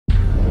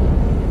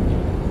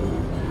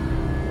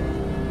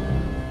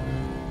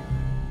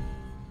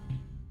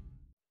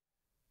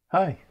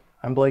Hi,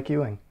 I'm Blake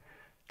Ewing.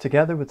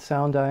 Together with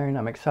Soundiron,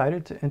 I'm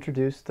excited to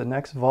introduce the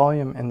next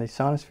volume in the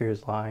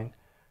Sonespheres line,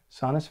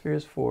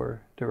 Sonespheres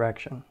for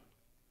Direction.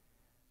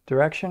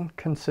 Direction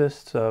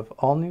consists of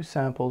all new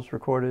samples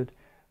recorded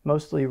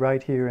mostly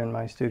right here in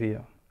my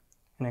studio,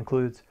 and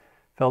includes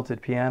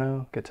felted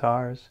piano,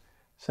 guitars,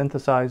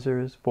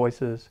 synthesizers,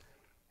 voices,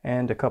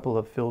 and a couple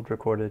of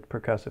field-recorded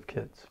percussive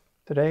kits.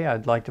 Today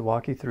I'd like to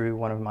walk you through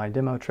one of my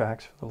demo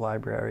tracks for the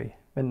library,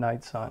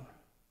 Midnight Sun.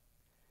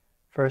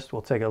 First,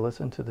 we'll take a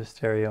listen to the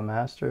stereo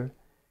master,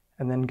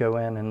 and then go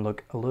in and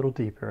look a little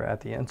deeper at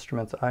the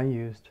instruments I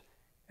used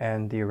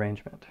and the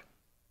arrangement.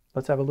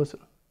 Let's have a listen.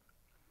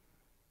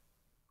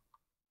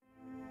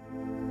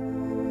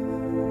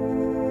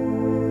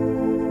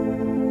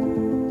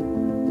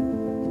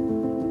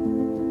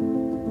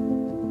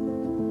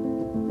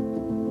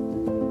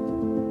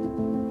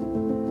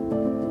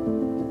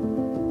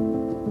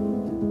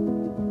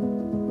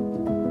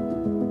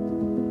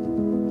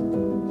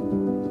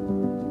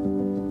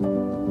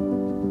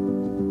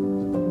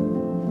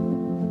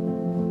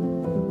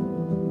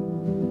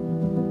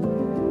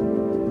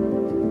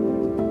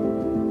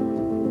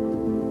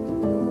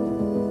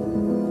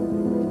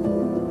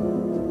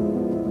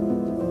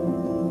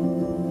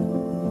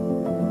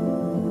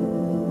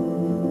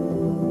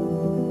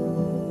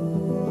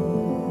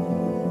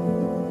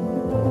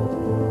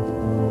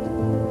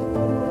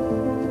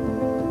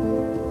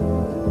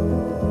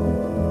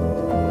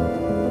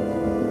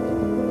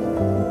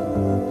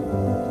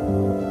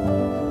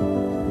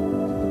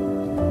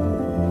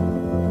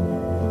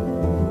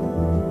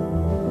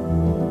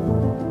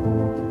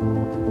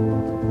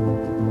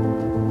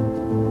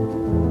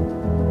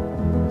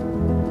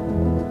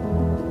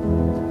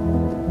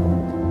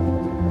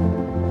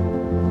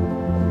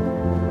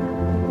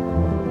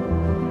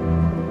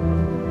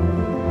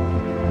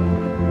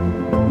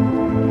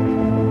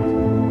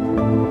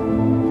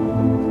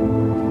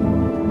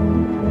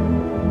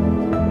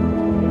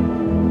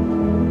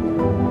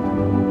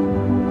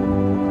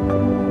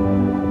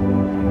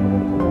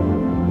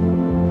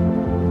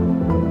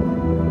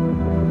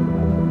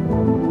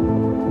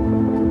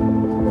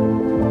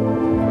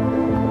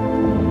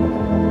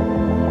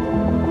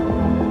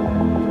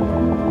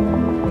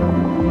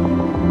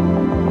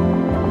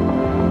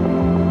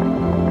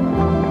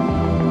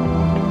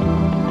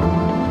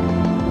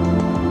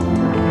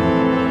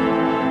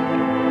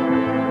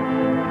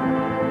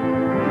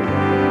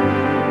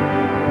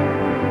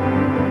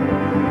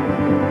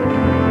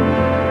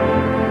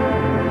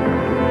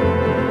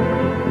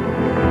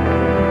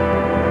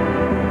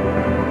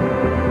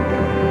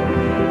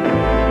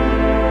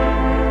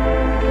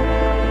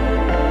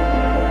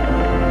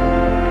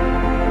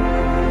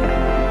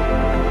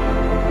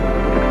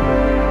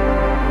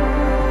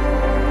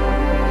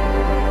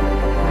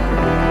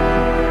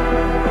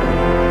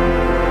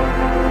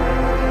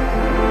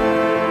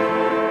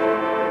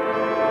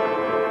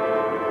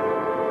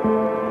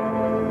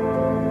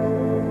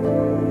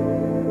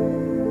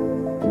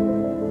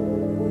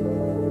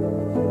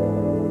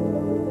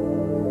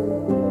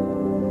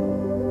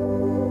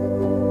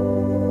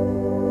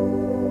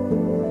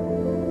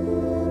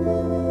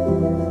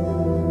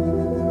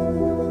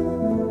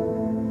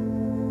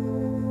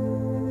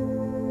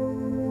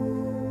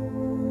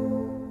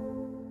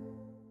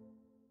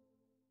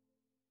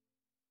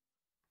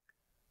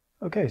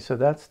 Okay, so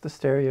that's the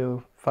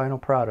stereo final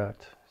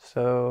product.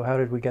 So how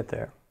did we get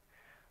there?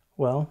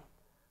 Well,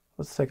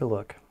 let's take a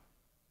look.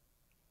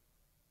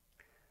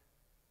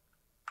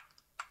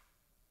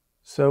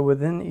 So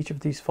within each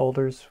of these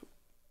folders,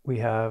 we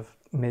have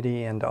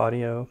MIDI and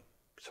audio,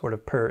 sort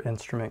of per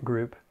instrument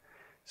group.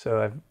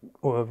 So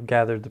I've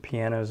gathered the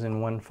pianos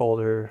in one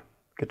folder,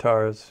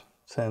 guitars,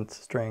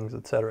 synths, strings,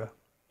 etc.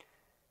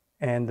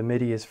 And the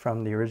MIDI is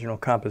from the original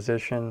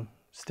composition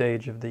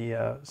stage of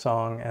the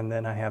song, and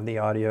then I have the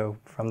audio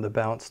from the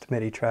bounced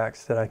MIDI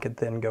tracks that I could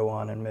then go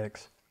on and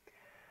mix.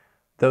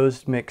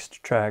 Those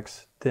mixed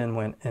tracks then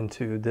went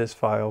into this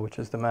file, which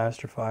is the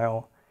master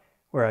file,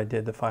 where I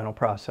did the final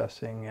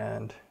processing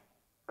and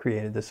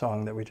created the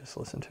song that we just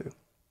listened to.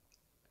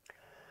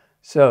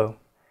 So,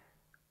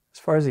 as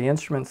far as the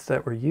instruments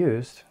that were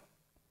used,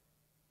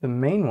 the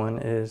main one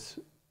is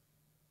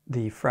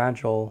the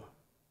fragile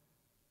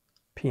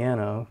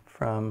piano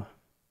from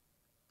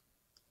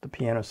the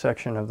piano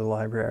section of the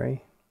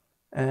library.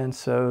 And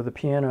so the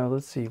piano,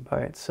 let's see,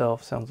 by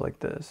itself sounds like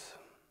this.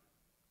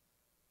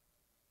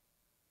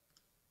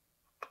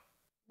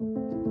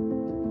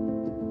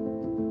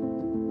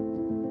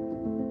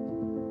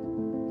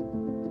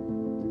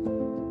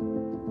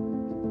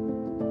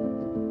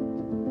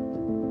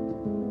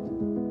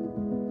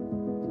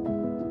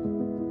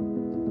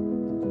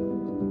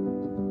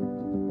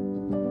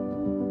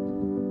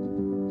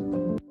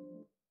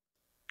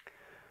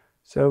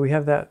 So we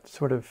have that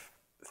sort of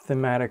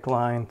thematic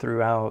line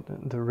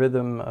throughout. The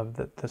rhythm of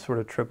the sort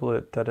of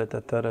triplet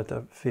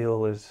da-da-da-da-da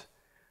feel is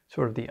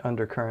sort of the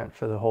undercurrent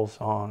for the whole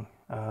song.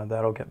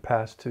 That'll get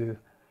passed to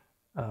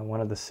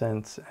one of the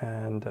synths,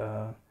 and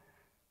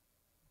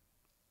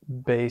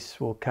bass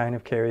will kind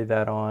of carry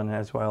that on,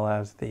 as well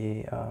as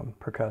the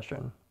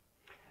percussion.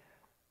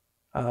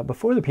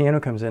 Before the piano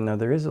comes in, though,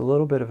 there is a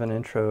little bit of an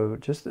intro,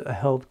 just a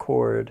held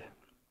chord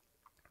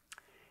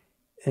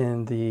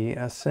in the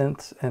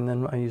synths, and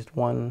then I used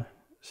one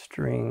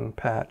string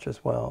patch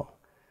as well.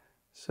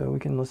 So we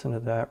can listen to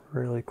that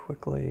really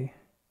quickly.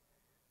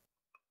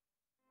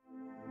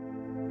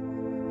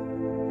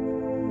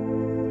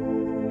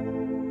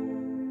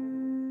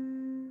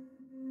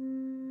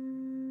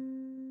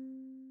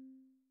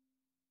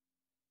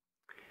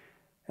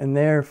 And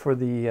there for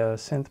the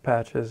synth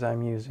patches,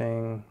 I'm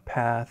using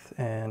Path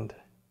and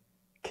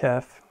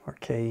Kef, or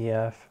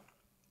K-E-F.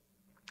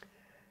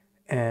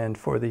 And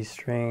for these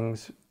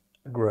strings,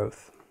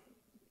 Growth.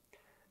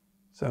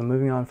 So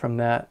moving on from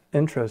that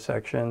intro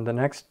section, the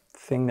next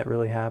thing that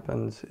really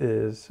happens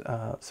is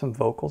some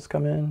vocals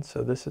come in.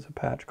 So this is a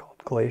patch called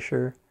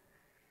Glacier,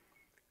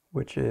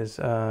 which is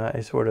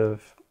a sort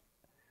of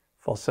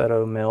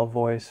falsetto male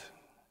voice.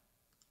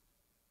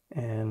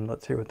 And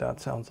let's hear what that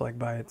sounds like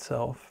by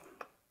itself.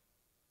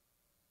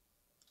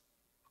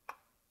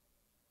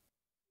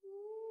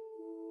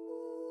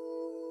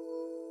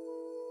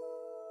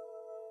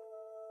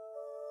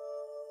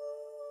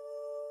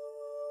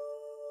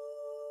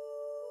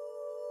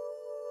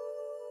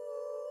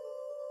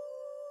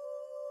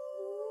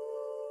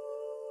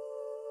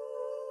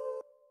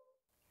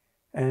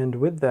 And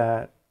with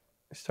that,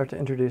 I start to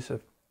introduce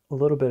a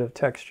little bit of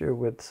texture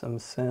with some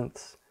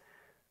synths.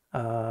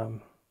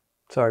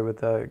 Sorry,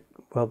 with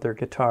well, they're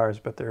guitars,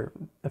 but they're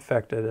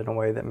affected in a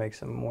way that makes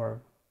them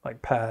more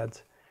like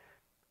pads.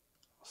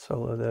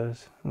 Solo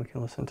those, and we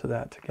can listen to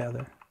that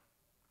together.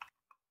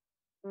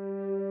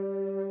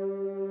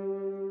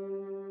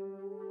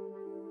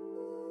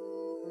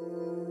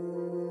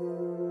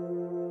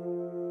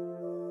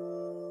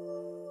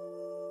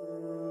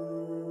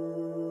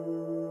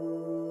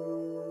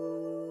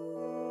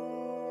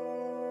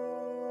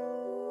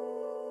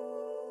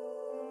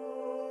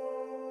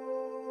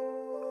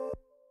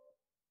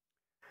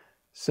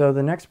 So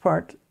the next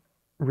part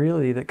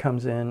really that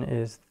comes in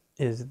is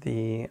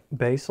the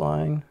bass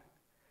line.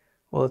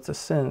 Well, it's a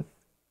synth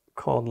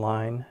called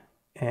line,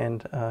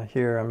 and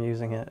here I'm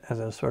using it as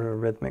a sort of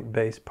rhythmic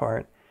bass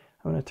part.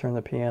 I'm going to turn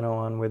the piano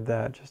on with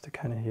that just to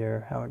kind of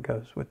hear how it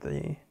goes with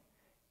the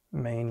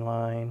main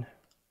line.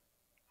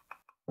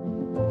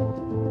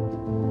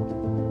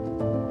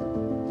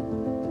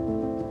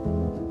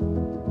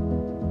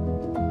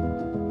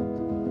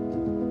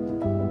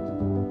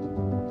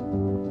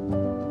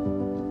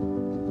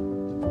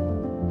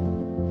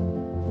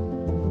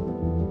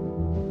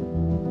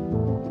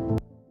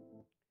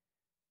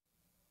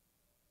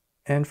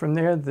 And from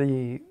there,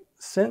 the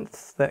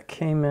synths that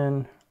came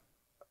in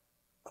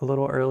a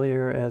little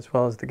earlier, as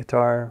well as the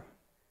guitar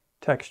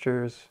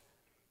textures,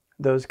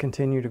 those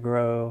continue to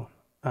grow.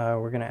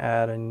 We're going to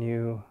add a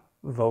new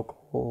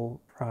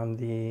vocal from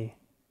the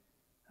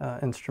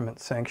instrument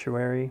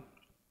Sanctuary.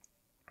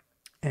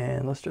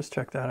 And let's just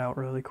check that out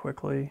really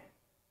quickly.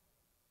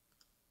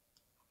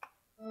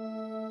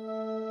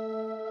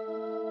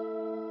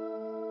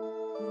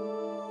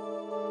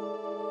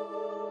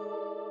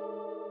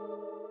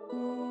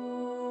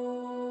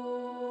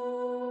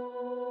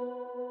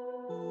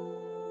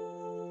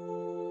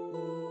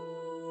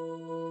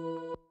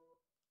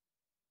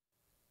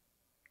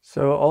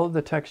 So all of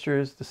the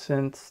textures, the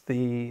synths,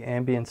 the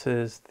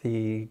ambiances,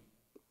 the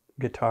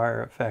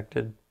guitar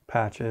affected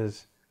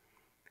patches,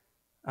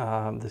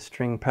 the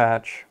string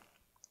patch,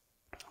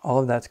 all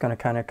of that's going to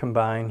kind of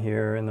combine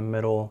here in the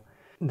middle.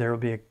 There will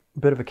be a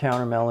bit of a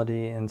counter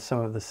melody in some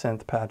of the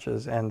synth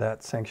patches and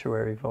that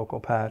Sanctuary vocal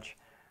patch,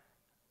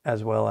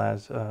 as well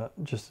as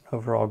just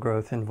overall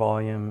growth in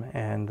volume,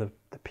 and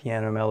the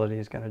piano melody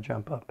is going to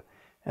jump up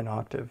an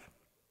octave.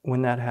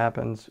 When that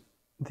happens,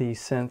 the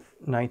synth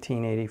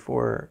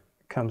 1984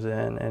 comes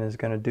in and is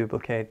going to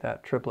duplicate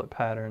that triplet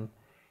pattern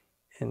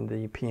in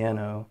the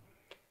piano,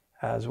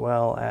 as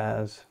well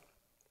as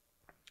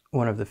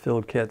one of the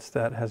filled kits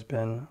that has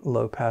been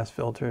low pass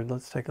filtered.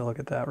 Let's take a look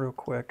at that real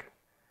quick.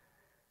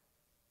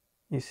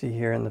 You see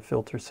here in the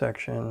filter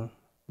section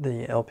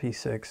the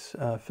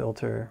LP6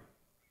 filter,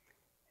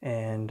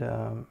 and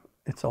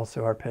it's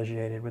also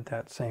arpeggiated with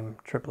that same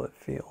triplet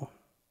feel.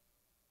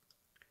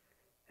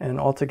 And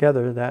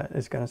altogether that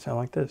is going to sound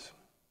like this.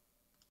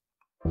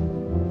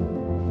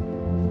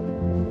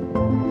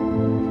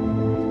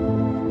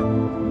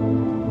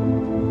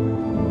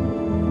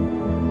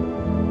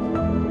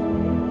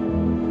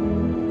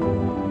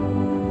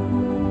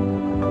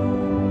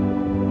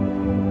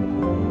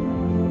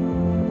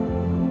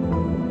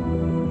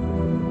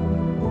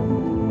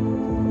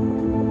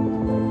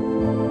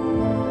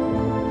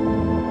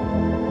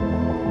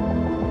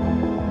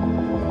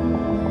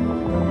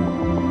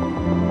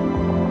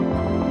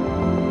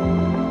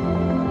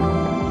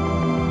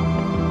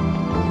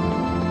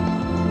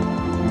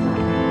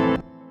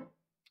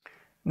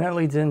 And that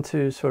leads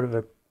into sort of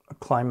a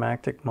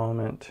climactic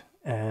moment,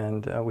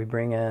 and we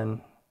bring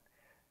in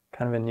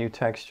kind of a new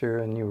texture,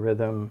 a new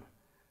rhythm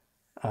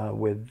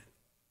with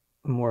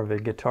more of a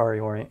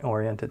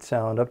guitar-oriented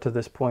sound. Up to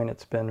this point,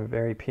 it's been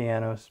very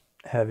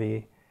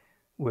piano-heavy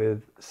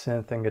with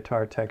synth and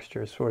guitar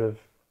texture sort of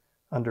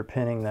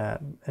underpinning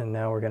that, and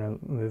now we're going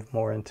to move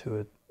more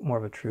into more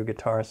of a true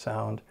guitar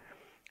sound.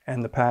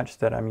 And the patch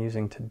that I'm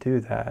using to do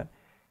that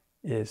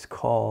is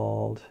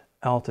called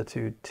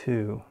Altitude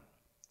 2.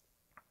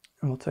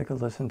 And we'll take a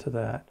listen to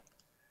that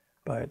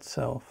by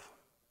itself.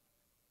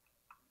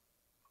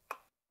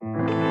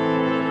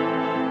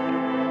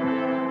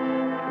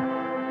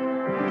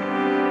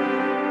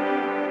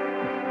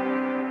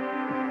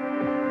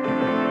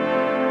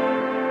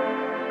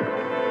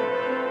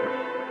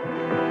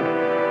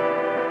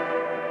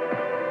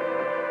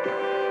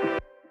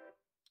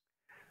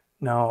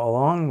 Now,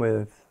 along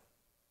with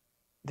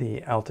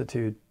the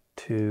Altitude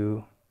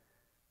 2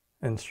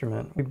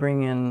 instrument, we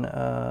bring in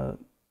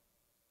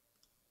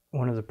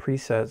one of the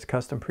presets,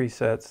 custom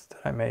presets that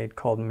I made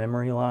called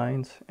Memory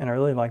Lines. And I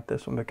really like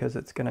this one because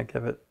it's going to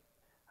give it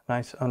a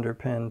nice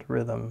underpinned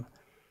rhythm,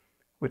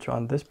 which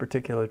on this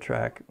particular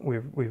track,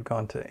 we've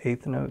gone to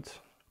eighth notes.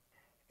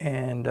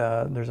 And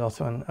there's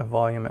also a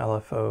volume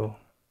LFO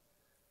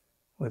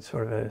with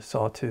sort of a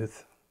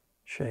sawtooth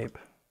shape.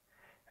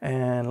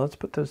 And let's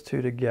put those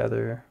two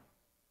together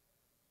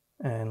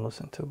and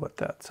listen to what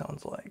that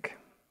sounds like.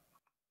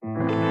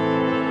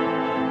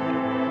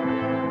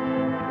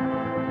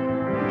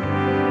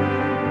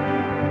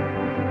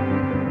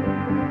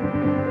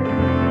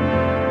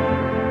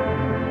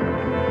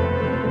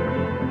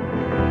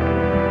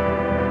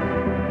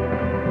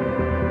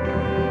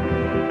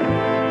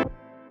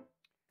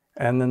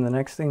 And then the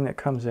next thing that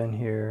comes in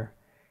here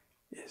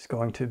is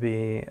going to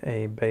be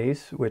a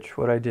bass, which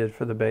what I did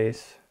for the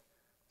bass,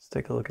 let's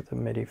take a look at the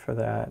MIDI for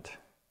that.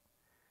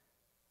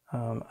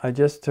 I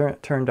just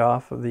turned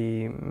off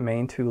the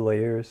main two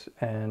layers,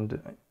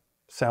 and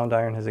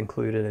Soundiron has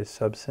included a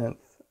subsynth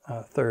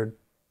third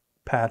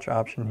patch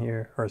option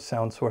here, or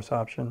sound source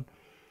option.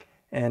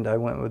 And I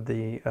went with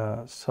the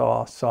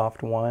Saw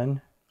Soft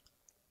 1.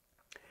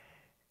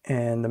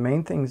 And the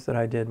main things that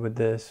I did with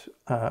this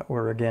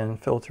were, again,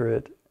 filter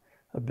it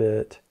a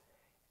bit.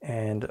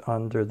 And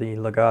under the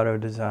legato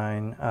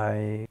design,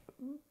 I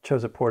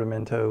chose a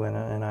portamento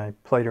and I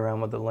played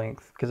around with the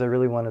length because I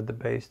really wanted the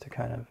bass to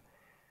kind of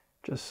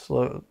just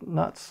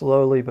not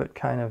slowly, but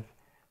kind of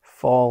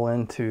fall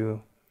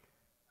into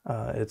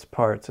its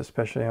parts,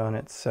 especially on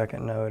its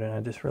second note. And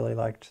I just really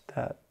liked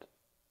that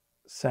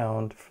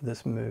sound for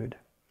this mood.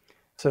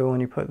 So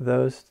when you put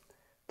those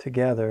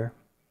together,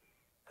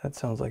 that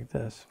sounds like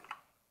this.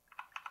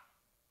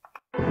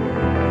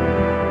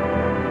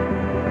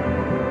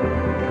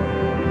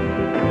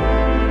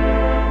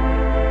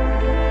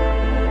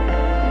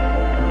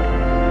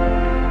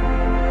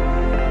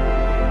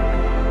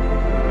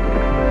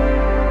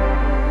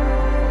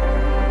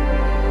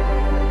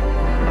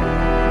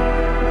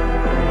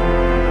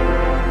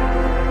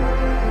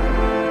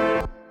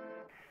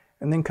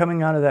 And then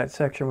coming out of that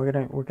section,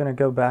 we're gonna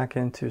go back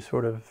into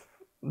sort of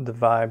the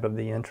vibe of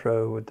the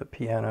intro with the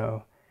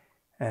piano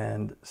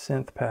and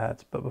synth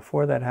pads. But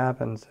before that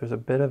happens, there's a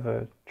bit of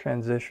a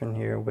transition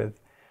here with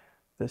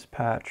this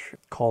patch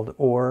called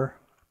Or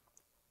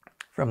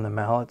from the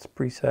Mallets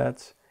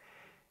presets,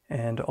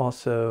 and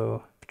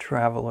also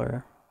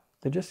Traveler.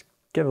 They just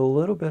give a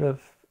little bit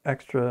of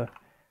extra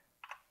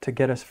to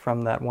get us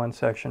from that one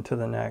section to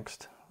the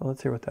next. Well,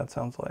 let's hear what that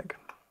sounds like.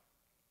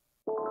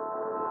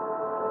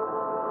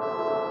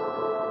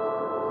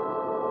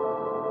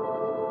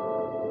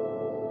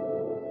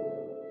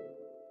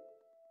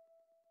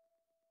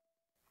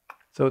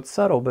 So it's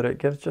subtle, but it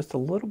gives just a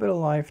little bit of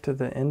life to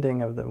the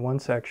ending of the one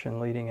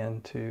section leading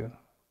into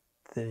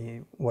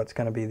what's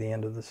going to be the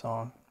end of the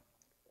song.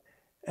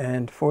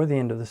 And for the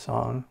end of the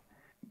song,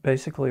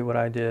 basically what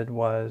I did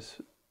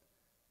was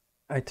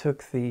I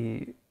took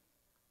the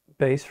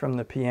bass from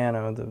the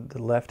piano,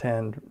 the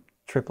left-hand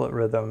triplet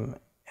rhythm,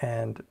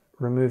 and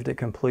removed it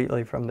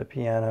completely from the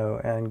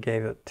piano and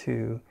gave it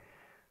to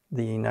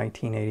the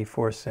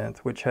 1984 synth,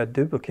 which had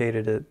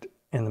duplicated it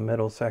in the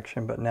middle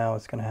section, but now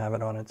it's going to have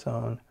it on its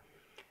own.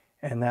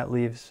 And that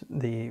leaves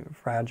the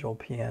fragile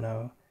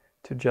piano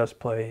to just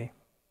play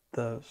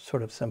the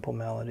sort of simple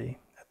melody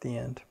at the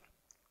end.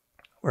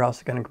 We're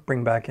also going to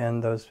bring back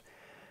in those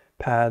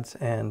pads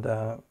and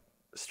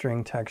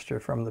string texture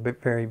from the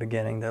very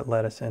beginning that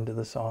led us into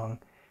the song,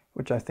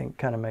 which I think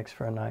kind of makes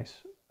for a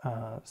nice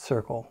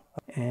circle.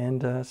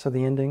 And so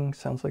the ending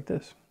sounds like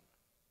this.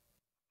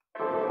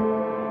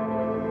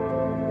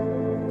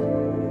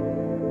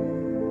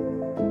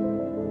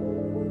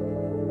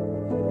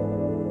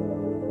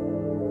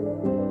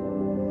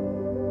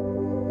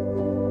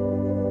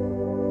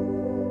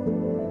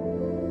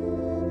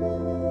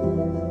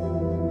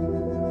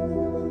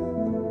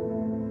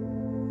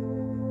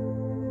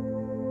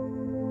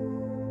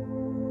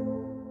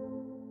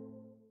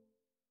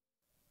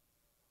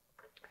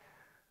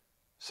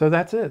 So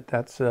that's it.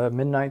 That's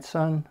Midnight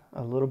Sun,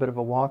 a little bit of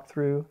a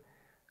walkthrough.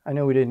 I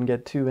know we didn't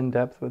get too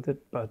in-depth with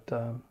it, but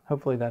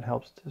hopefully that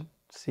helps to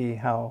see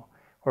how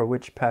or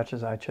which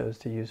patches I chose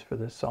to use for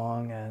this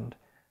song and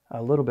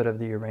a little bit of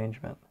the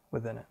arrangement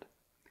within it.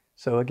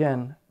 So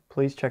again,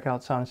 please check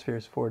out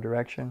Sonespheres for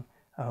direction.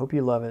 I hope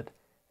you love it,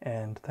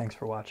 and thanks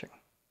for watching.